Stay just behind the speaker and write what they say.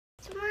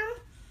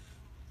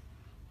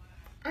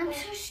I'm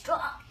so strong.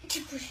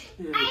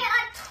 Yeah. I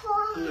got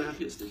torn. I'm gonna have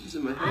to get stitches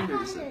in my hand in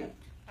a second.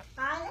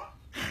 Got it?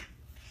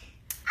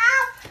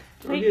 Up.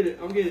 I'll get it.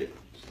 I'll get it.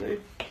 Stay.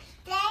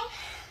 Stay.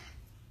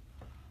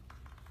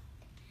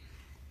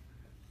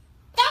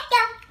 Thank you.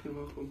 You're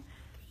welcome.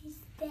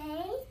 Stay,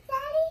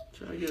 Daddy.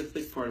 Try to get a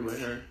thick part of my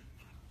hair.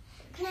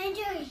 Can I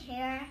do it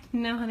here?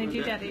 No, honey,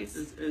 do Daddy's.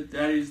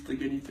 Daddy's the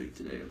guinea pig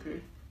today,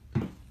 okay?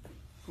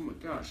 Oh my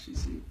gosh,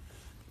 Cece.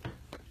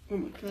 Oh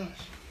my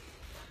gosh.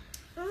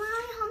 Mama,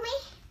 help me.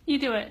 You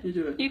do it. You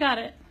do it. You got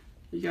it.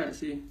 You got it,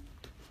 see?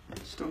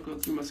 Just don't go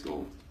through my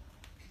skull.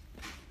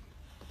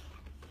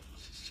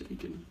 She's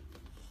shaking.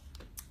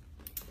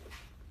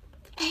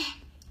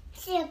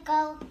 See you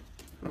go.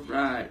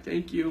 Alright,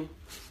 thank you.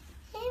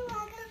 Hey,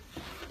 Mama.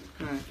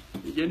 Alright,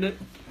 you getting it?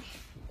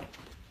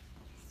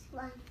 This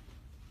one.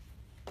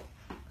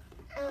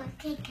 I want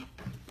to take it.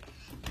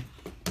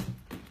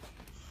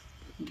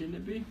 You getting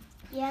it, B?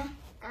 Yeah,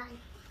 got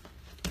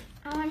it.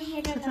 I want to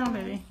hear the Sit down,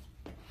 baby.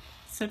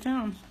 Sit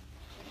down.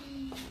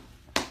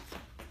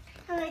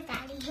 I want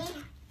Daddy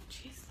here.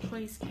 Jeez,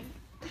 please, kid.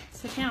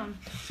 Sit down.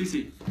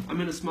 Cece, I'm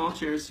in a small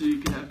chair so you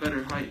can have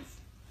better height.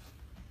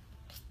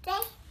 Stay.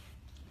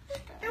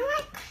 I'm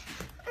like.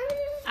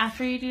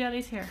 After you do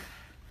Daddy's hair.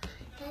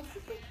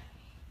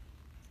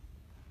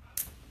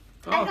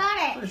 Oh, I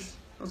got it. Nice.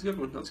 That was a good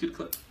one. That was a good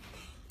clip.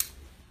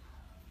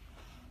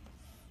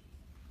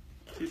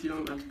 Cece, you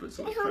don't have to put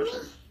so much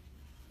pressure.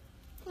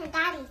 Your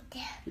Daddy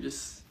there. You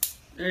just,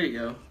 there you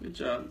go. Good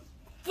job.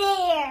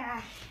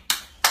 There.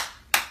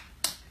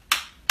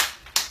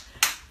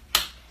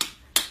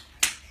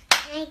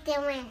 I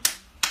doing.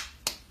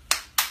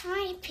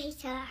 My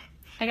picture.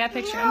 I got a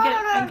picture.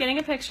 I'm getting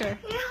a picture.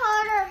 You're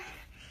harder.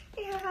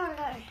 You're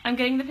harder. I'm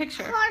getting the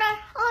picture. Harder.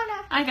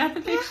 I got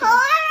the You're picture.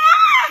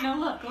 harder. No,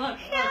 look.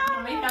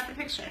 Mommy got the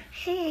picture.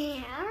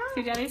 Yeah.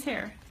 See Daddy's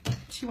hair.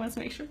 She wants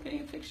to make sure I'm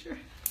getting a picture.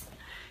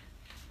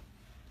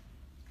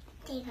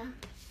 There you go.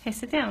 Hey,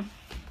 sit down.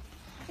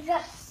 Sit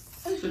down,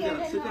 Sit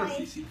down,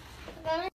 Cece.